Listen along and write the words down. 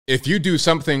if you do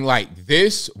something like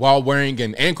this while wearing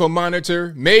an ankle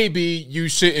monitor, maybe you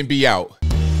shouldn't be out.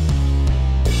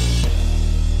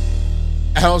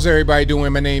 How's everybody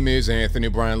doing? My name is Anthony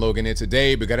Brian Logan, and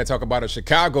today we got to talk about a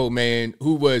Chicago man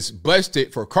who was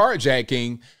busted for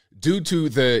carjacking due to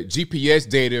the GPS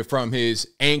data from his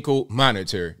ankle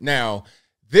monitor. Now,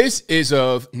 this is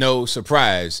of no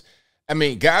surprise. I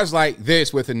mean, guys like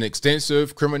this with an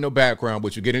extensive criminal background,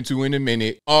 which we'll get into in a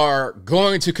minute, are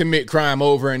going to commit crime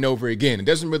over and over again. It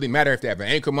doesn't really matter if they have an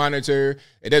ankle monitor.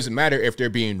 It doesn't matter if they're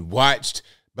being watched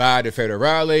by the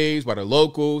federales, by the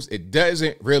locals. It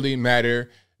doesn't really matter.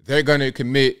 They're going to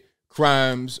commit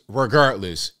crimes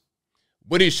regardless.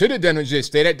 What he should have done is just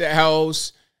stay at the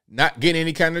house, not get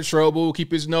any kind of trouble,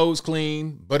 keep his nose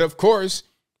clean. But of course,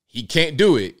 he can't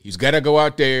do it. He's got to go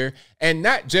out there and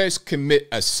not just commit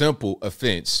a simple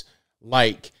offense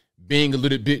like being a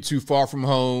little bit too far from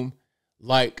home,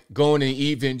 like going and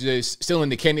even just stealing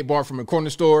the candy bar from a corner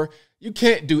store. You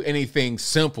can't do anything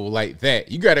simple like that.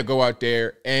 You got to go out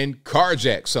there and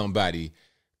carjack somebody.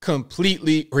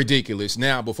 Completely ridiculous.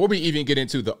 Now, before we even get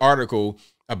into the article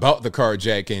about the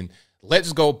carjacking,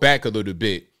 let's go back a little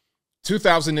bit.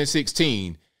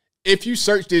 2016, if you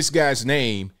search this guy's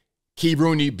name,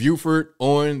 Keerooney Buford,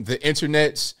 on the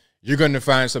internets, you're going to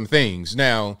find some things.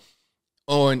 Now,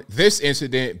 on this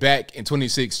incident back in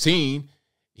 2016,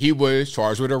 he was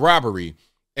charged with a robbery.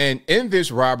 And in this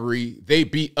robbery, they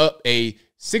beat up a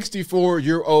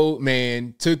 64-year-old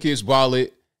man, took his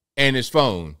wallet and his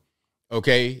phone.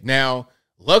 Okay, now,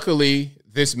 luckily,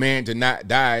 this man did not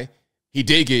die. He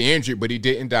did get injured, but he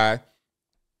didn't die.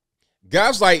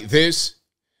 Guys like this,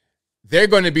 they're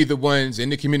going to be the ones in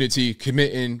the community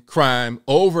committing crime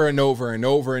over and over and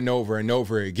over and over and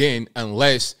over again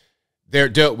unless they're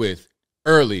dealt with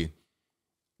early.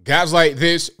 Guys like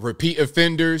this, repeat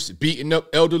offenders, beating up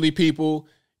elderly people,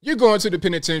 you're going to the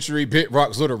penitentiary, big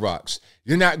rocks, little rocks.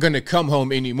 You're not going to come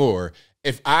home anymore.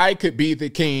 If I could be the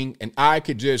king and I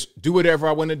could just do whatever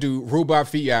I want to do, rule by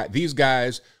fiat, these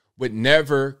guys would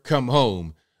never come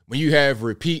home. When you have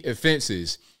repeat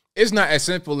offenses, it's not as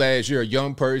simple as you're a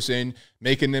young person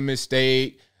making a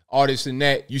mistake, all this and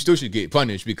that. You still should get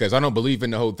punished because I don't believe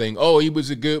in the whole thing. Oh, he was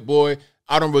a good boy.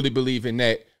 I don't really believe in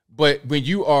that. But when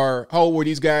you are, how old were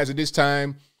these guys at this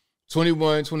time?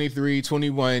 21, 23,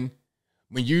 21.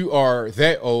 When you are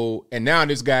that old and now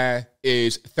this guy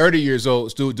is 30 years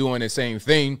old, still doing the same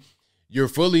thing, you're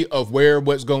fully aware of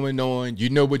what's going on. You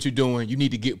know what you're doing. You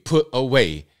need to get put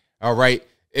away. All right.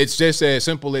 It's just as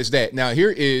simple as that. Now, here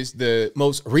is the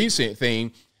most recent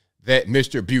thing that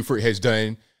Mr. Buford has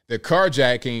done, the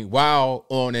carjacking while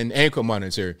on an ankle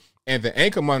monitor. And the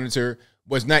ankle monitor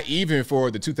was not even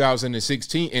for the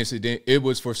 2016 incident. It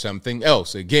was for something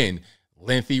else. Again,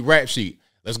 lengthy rap sheet.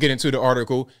 Let's get into the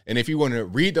article. And if you want to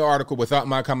read the article without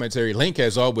my commentary, link,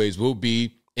 as always, will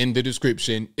be in the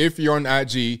description. If you're on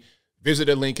IG, visit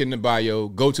the link in the bio.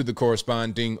 Go to the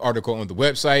corresponding article on the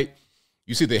website.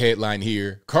 You see the headline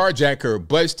here. Carjacker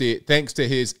busted thanks to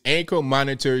his ankle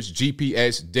monitor's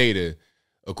GPS data,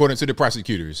 according to the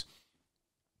prosecutors.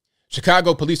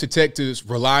 Chicago police detectives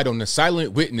relied on the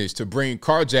silent witness to bring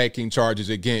carjacking charges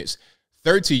against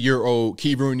 30-year-old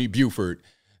Keerooney Buford,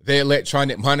 the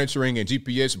electronic monitoring and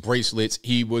GPS bracelets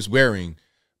he was wearing.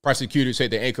 Prosecutors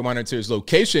said the ankle monitor's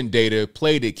location data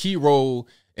played a key role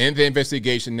in the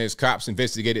investigation as cops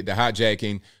investigated the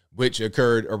hijacking, which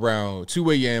occurred around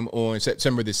 2 a.m. on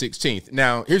September the 16th.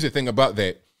 Now, here's the thing about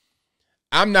that.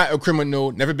 I'm not a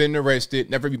criminal, never been arrested,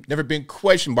 never been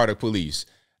questioned by the police.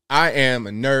 I am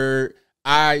a nerd.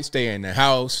 I stay in the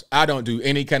house. I don't do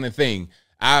any kind of thing.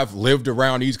 I've lived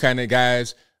around these kind of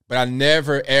guys, but I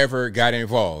never, ever got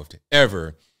involved,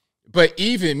 ever. But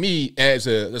even me as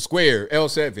a square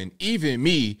L7, even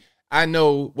me, I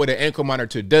know what an ankle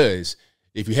monitor does.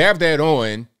 If you have that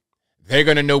on, they're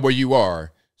going to know where you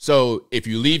are. So if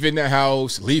you leave in the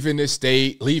house, leave in the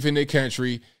state, leave in the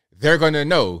country, they're going to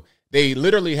know. They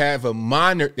literally have a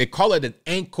monitor. They call it an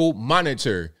ankle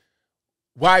monitor.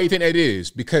 Why do you think that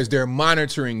is? Because they're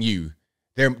monitoring you.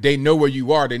 They know where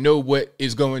you are. They know what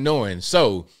is going on.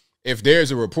 So if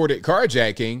there's a reported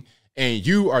carjacking and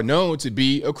you are known to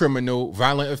be a criminal,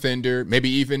 violent offender, maybe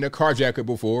even a carjacker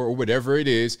before or whatever it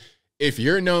is, if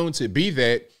you're known to be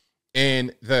that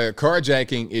and the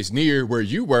carjacking is near where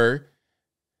you were,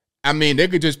 I mean, they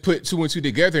could just put 2 and 2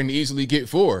 together and easily get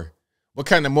 4. What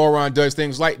kind of moron does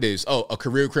things like this? Oh, a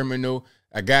career criminal,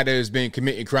 a guy that has been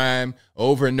committing crime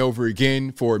over and over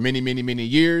again for many, many, many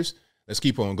years. Let's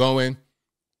keep on going.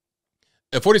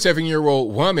 A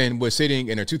 47-year-old woman was sitting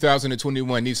in a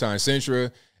 2021 Nissan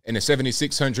Sentra in the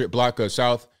 7600 block of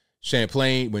South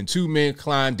Champlain when two men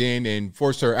climbed in and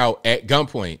forced her out at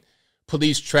gunpoint.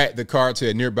 Police tracked the car to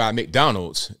a nearby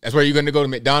McDonald's. That's where you're going to go to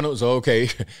McDonald's? Okay.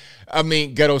 I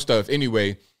mean, ghetto stuff.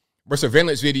 Anyway, where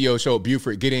surveillance video showed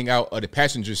Buford getting out of the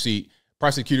passenger seat,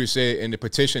 prosecutors said in the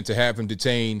petition to have him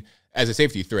detained as a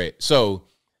safety threat. So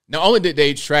not only did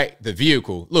they track the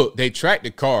vehicle, look, they tracked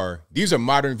the car. These are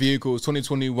modern vehicles,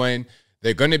 2021.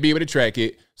 They're going to be able to track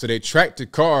it. So they tracked the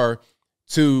car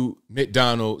to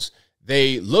McDonald's.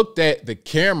 They looked at the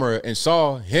camera and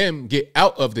saw him get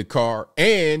out of the car,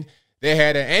 and they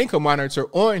had an ankle monitor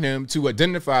on him to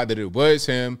identify that it was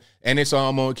him, and they saw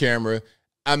him on camera.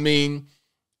 I mean,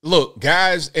 look,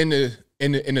 guys in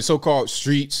the so-called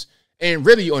streets and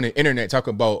really on the internet talk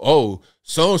about, oh,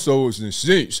 so-and-so was a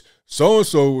snitch,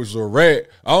 so-and-so was a rat,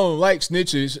 I don't like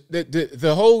snitches.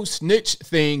 The whole snitch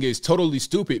thing is totally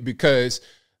stupid because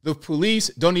the police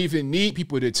don't even need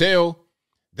people to tell.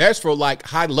 That's for like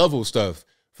high level stuff.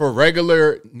 For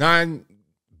regular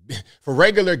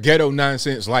ghetto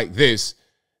nonsense like this,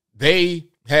 they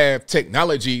have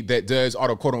technology that does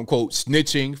auto quote unquote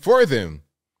snitching for them.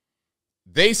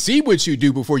 They see what you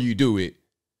do before you do it.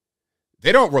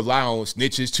 They don't rely on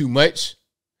snitches too much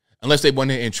unless they want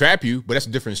to entrap you, but that's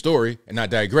a different story, and I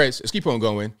digress. Let's keep on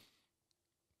going.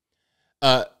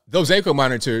 Those ankle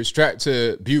monitors strapped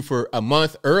to Buford a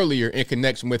month earlier in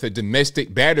connection with a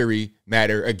domestic battery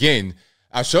matter. Again,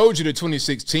 I showed you the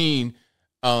 2016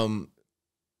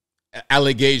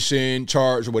 allegation,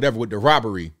 charge, or whatever with the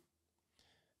robbery.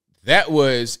 That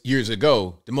was years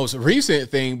ago. The most recent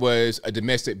thing was a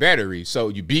domestic battery. So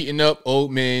you beating up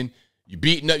old men, you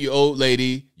beating up your old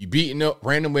lady, you beating up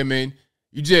random women.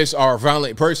 You just are a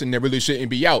violent person that really shouldn't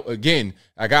be out. Again,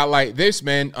 a guy like this,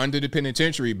 man, under the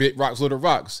penitentiary, big rocks, little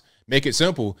rocks. Make it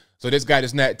simple. So this guy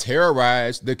does not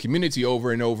terrorize the community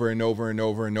over and over and over and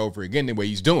over and over again the way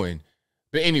he's doing.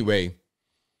 But anyway,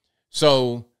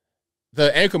 so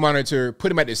the ankle monitor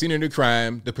put him at the scene of the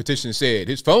crime. The petition said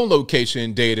his phone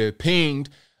location data pinged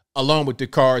along with the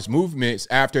car's movements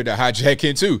after the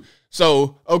hijacking too.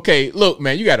 So, okay, look,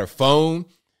 man, you got a phone.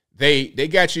 They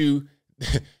got you.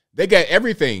 They got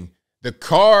everything. The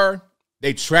car,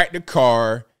 they tracked the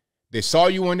car. They saw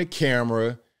you on the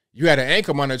camera. You had an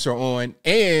ankle monitor on,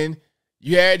 and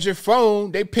you had your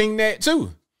phone. They pinged that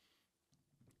too.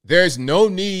 There's no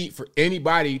need for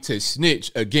anybody to snitch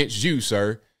against you,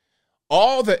 sir.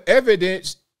 All the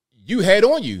evidence you had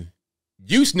on you.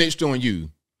 You snitched on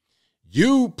you.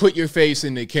 You put your face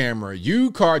in the camera.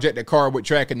 You carjacked the car with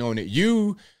tracking on it.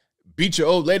 You beat your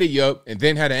old lady up and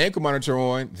then had an ankle monitor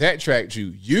on. That tracked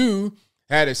you. You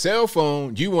had a cell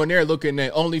phone. You on there looking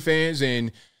at OnlyFans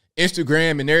and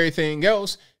Instagram and everything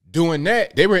else. Doing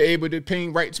that, they were able to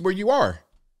ping right to where you are.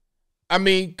 I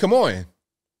mean, come on.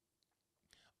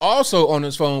 Also on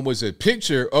his phone was a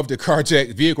picture of the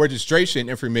carjacked vehicle registration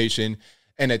information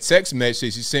and a text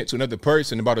message he sent to another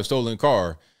person about a stolen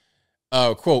car.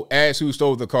 Quote, ask who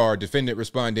stole the car, defendant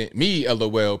respondent, me,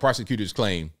 LOL, prosecutors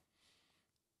claim.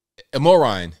 A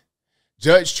moron.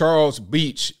 Judge Charles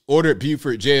Beach ordered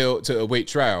Buford jail to await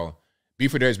trial.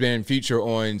 Buford has been featured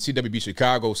on CWB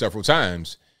Chicago several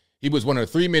times. He was one of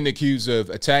 3 men accused of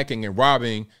attacking and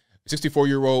robbing a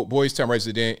 64-year-old Boys Town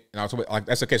resident. And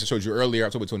that's the case I showed you earlier,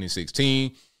 October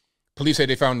 2016. Police said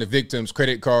they found the victim's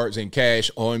credit cards and cash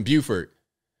on Buford.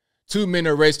 2 men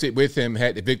arrested with him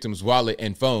had the victim's wallet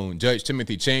and phone. Judge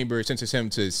Timothy Chambers sentenced him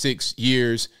to 6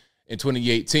 years in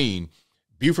 2018.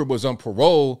 Buford was on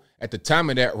parole at the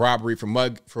time of that robbery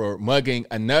for mugging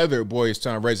another Boys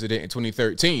Town resident in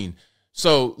 2013.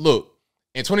 So look,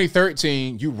 in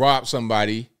 2013, you robbed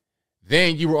somebody.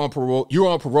 Then you were on parole. You were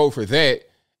on parole for that,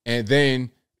 and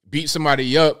then beat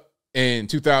somebody up in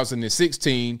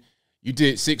 2016. You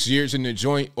did 6 years in the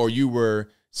joint, or you were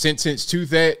sentenced to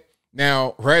that.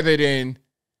 Now, rather than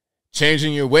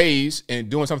changing your ways and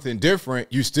doing something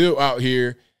different, you still out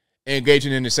here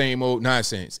engaging in the same old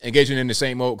nonsense, engaging in the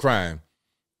same old crime.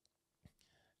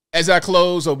 As I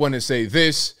close, I want to say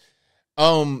this.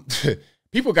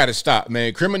 People got to stop,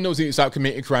 man. Criminals need to stop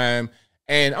committing crime.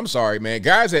 And I'm sorry, man.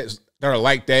 Guys that are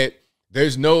like that,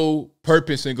 there's no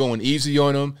purpose in going easy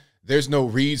on them. There's no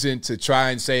reason to try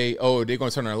and say, oh, they're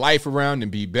going to turn their life around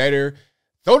and be better.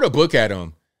 Throw the book at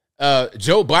them.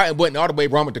 Joe Biden wasn't all the way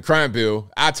wrong with the crime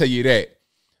bill. I'll tell you that.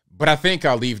 But I think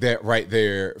I'll leave that right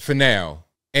there for now.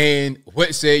 And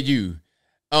what say you?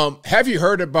 Have you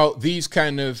heard about these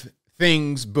kind of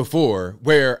things before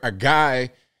where a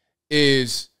guy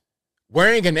is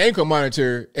wearing an ankle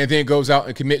monitor and then goes out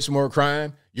and commits more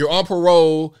crime? You're on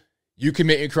parole. You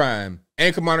committing crime.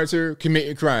 Ankle monitor,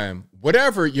 committing crime.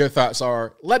 Whatever your thoughts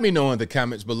are, let me know in the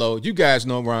comments below. You guys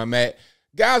know where I'm at.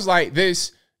 Guys like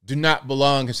this, do not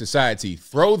belong in society.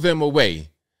 Throw them away.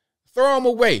 Throw them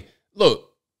away.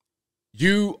 Look,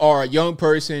 you are a young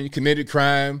person, committed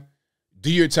crime,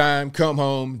 do your time, come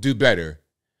home, do better.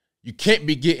 You can't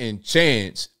be getting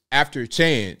chance after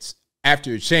chance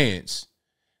after chance.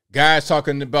 Guys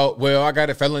talking about, well, I got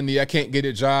a felony, I can't get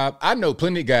a job. I know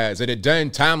plenty of guys that have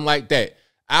done time like that.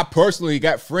 I personally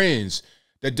got friends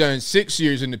that done 6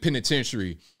 years in the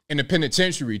penitentiary,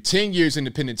 10 years in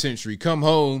the penitentiary, come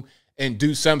home and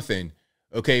do something,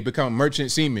 okay? Become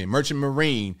merchant seaman, merchant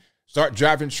marine, start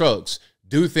driving trucks,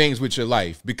 do things with your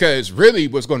life. Because really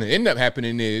what's going to end up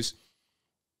happening is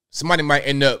somebody might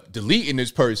end up deleting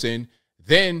this person.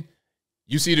 Then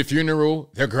you see the funeral,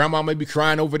 their grandma may be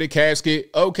crying over the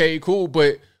casket. Okay, cool,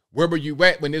 but where were you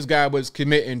at when this guy was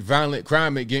committing violent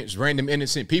crime against random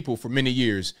innocent people for many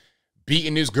years?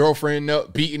 Beating his girlfriend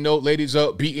up, beating old ladies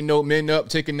up, beating old men up,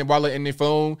 taking their wallet and their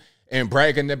phone, and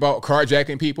bragging about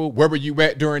carjacking people. Where were you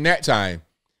at during that time?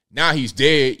 Now he's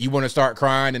dead. You want to start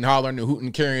crying and hollering and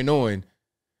hooting, carrying on.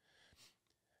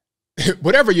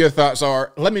 Whatever your thoughts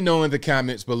are, let me know in the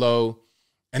comments below.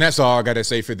 And that's all I got to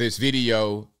say for this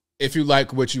video. If you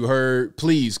like what you heard,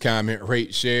 please comment,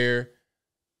 rate, share,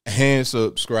 and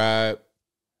subscribe.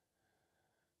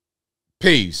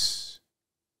 Peace.